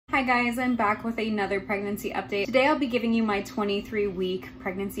Hi guys, I'm back with another pregnancy update. Today I'll be giving you my 23-week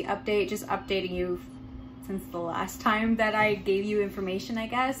pregnancy update, just updating you since the last time that I gave you information, I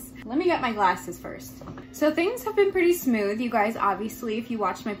guess. Let me get my glasses first. So things have been pretty smooth. You guys, obviously, if you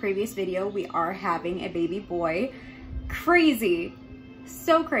watched my previous video, we are having a baby boy. Crazy,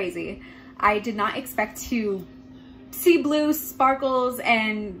 so crazy. I did not expect to see blue sparkles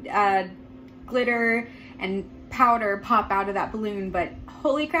and glitter and powder pop out of that balloon, but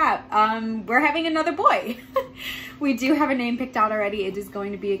holy crap, we're having another boy. We do have a name picked out already. It is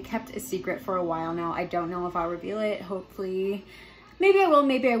going to be kept a secret for a while now. I don't know if I'll reveal it. Hopefully, maybe I will,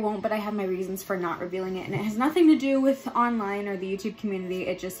 maybe I won't, but I have my reasons for not revealing it, and it has nothing to do with online or the YouTube community.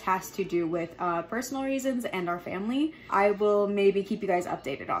 It just has to do with personal reasons and our family. I will maybe keep you guys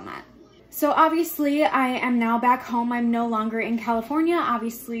updated on that. So obviously I am now back home. I'm no longer in California.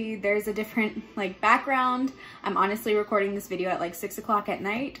 Obviously there's a different background. I'm honestly recording this video at like 6 o'clock at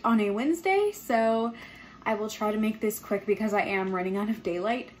night on a Wednesday. So I will try to make this quick because I am running out of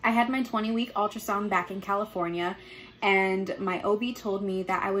daylight. I had my 20-week ultrasound back in California, and my OB told me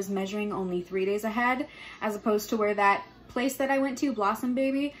that I was measuring only 3 days ahead, as opposed to where that place that I went to, Blossom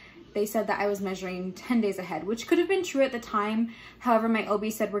Baby, they said that I was measuring 10 days ahead, which could have been true at the time. However, my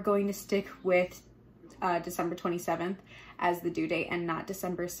OB said we're going to stick with December 27th as the due date and not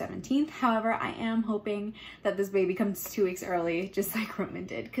December 17th. However, I am hoping that this baby comes 2 weeks early, just like Roman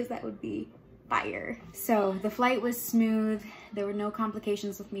did, because that would be fire. So the flight was smooth. There were no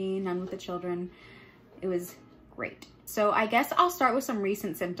complications with me, none with the children. It was great. So I guess I'll start with some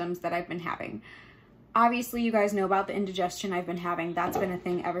recent symptoms that I've been having. Obviously, you guys know about the indigestion I've been having. That's been a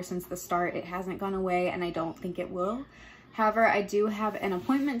thing ever since the start. It hasn't gone away, and I don't think it will. However, I do have an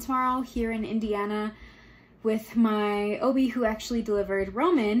appointment tomorrow here in Indiana with my OB who actually delivered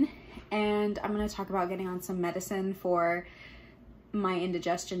Roman, and I'm going to talk about getting on some medicine for my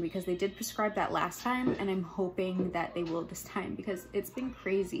indigestion because they did prescribe that last time, and I'm hoping that they will this time because it's been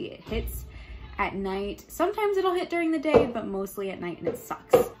crazy. It hits at night. Sometimes it'll hit during the day, but mostly at night, and it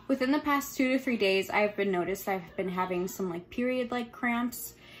sucks. Within the past 2 to 3 days, I've been having some period-like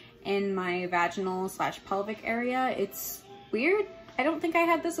cramps in my vaginal/pelvic area. It's weird. I don't think I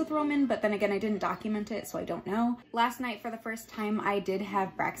had this with Roman, but then again, I didn't document it, so I don't know. Last night, for the first time, I did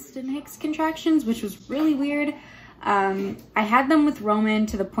have Braxton Hicks contractions, which was really weird. I had them with Roman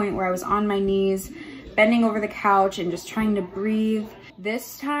to the point where I was on my knees, bending over the couch and just trying to breathe.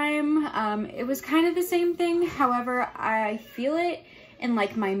 This time, it was kind of the same thing. However, I feel it in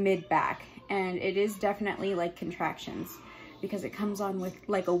my mid back, and it is definitely contractions because it comes on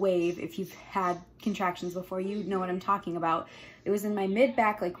with a wave. If you've had contractions before, you know what I'm talking about. It was in my mid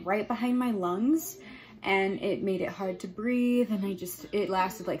back, right behind my lungs, and it made it hard to breathe, and it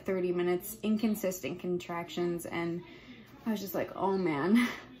lasted 30 minutes, inconsistent contractions, and I was just like, oh man,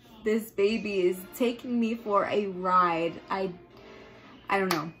 this baby is taking me for a ride. I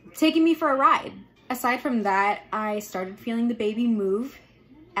don't know, taking me for a ride. Aside from that, I started feeling the baby move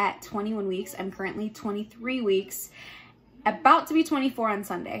at 21 weeks. I'm currently 23 weeks, about to be 24 on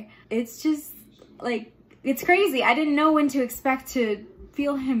Sunday. It's just it's crazy. I didn't know when to expect to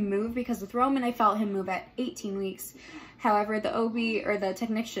feel him move because with Roman, I felt him move at 18 weeks. However, the OB or the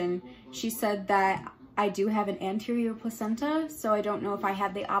technician, she said that I do have an anterior placenta, so I don't know if I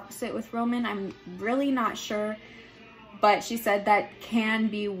had the opposite with Roman. I'm really not sure, but she said that can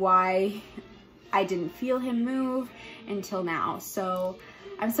be why I didn't feel him move until now. So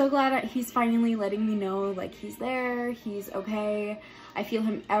I'm so glad that he's finally letting me know he's there, he's okay. I feel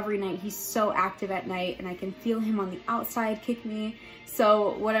him every night. He's so active at night, and I can feel him on the outside kick me.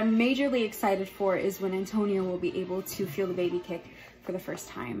 So what I'm majorly excited for is when Antonio will be able to feel the baby kick for the first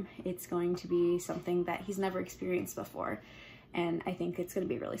time. It's going to be something that he's never experienced before, and I think it's going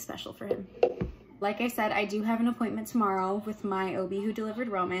to be really special for him. Like I said, I do have an appointment tomorrow with my OB who delivered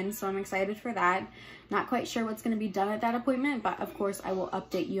Roman, so I'm excited for that. Not quite sure what's going to be done at that appointment, but of course I will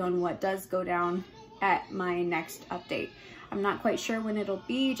update you on what does go down at my next update. I'm not quite sure when it'll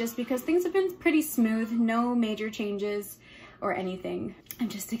be, just because things have been pretty smooth, no major changes or anything. I'm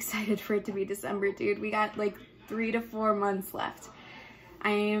just excited for it to be December, dude. We got 3 to 4 months left. I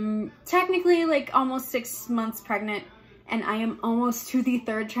am technically almost 6 months pregnant, and I am almost to the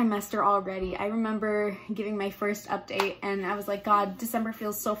 3rd trimester already. I remember giving my first update and I was like, God, December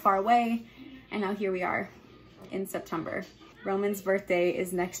feels so far away. And now here we are in September. Roman's birthday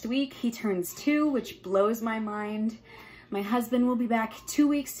is next week. He turns 2, which blows my mind. My husband will be back 2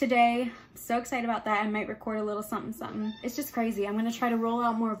 weeks today. I'm so excited about that. I might record a little something. It's just crazy. I'm gonna try to roll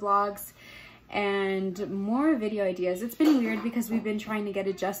out more vlogs and more video ideas. It's been weird because we've been trying to get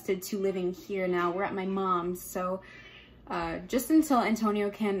adjusted to living here now. We're at my mom's, so just until Antonio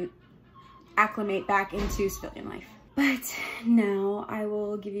can acclimate back into civilian life. But now I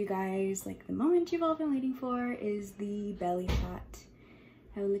will give you guys like the moment you've all been waiting for, is the belly shot.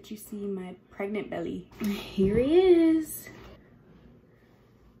 I will let you see my pregnant belly. Here he is.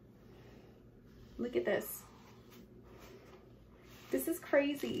 Look at this. This is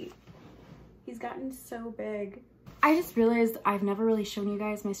crazy. He's gotten so big. I just realized I've never really shown you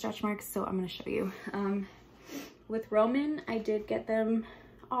guys my stretch marks, so I'm gonna show you. With Roman, I did get them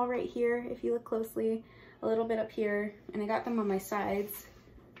all right here, if you look closely, a little bit up here, and I got them on my sides.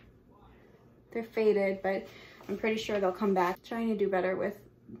 They're faded, but I'm pretty sure they'll come back. Trying to do better with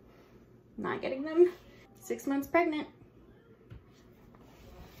not getting them. 6 months pregnant.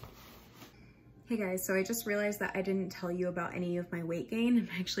 Hey guys, so I just realized that I didn't tell you about any of my weight gain. I'm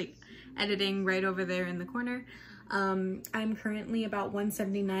actually editing right over there in the corner. I'm currently about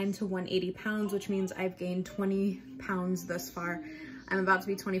 179 to 180 pounds, which means I've gained 20 pounds thus far. I'm about to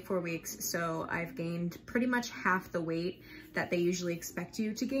be 24 weeks, so I've gained pretty much half the weight that they usually expect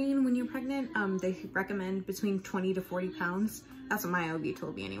you to gain when you're pregnant. They recommend between 20 to 40 pounds. That's what my OB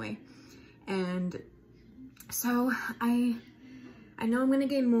told me anyway. And so I know I'm gonna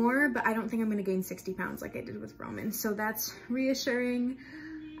gain more, but I don't think I'm gonna gain 60 pounds like I did with Roman. So that's reassuring.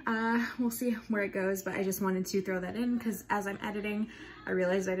 We'll see where it goes, but I just wanted to throw that in because as I'm editing, I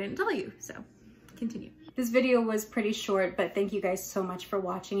realized I didn't tell you, so continue. This video was pretty short, but thank you guys so much for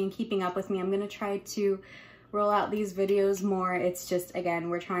watching and keeping up with me. I'm gonna try to roll out these videos more. It's just, again,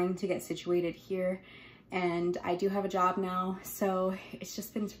 we're trying to get situated here, and I do have a job now, so it's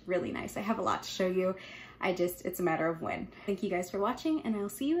just been really nice. I have a lot to show you. It's a matter of when. Thank you guys for watching, and I'll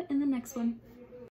see you in the next one.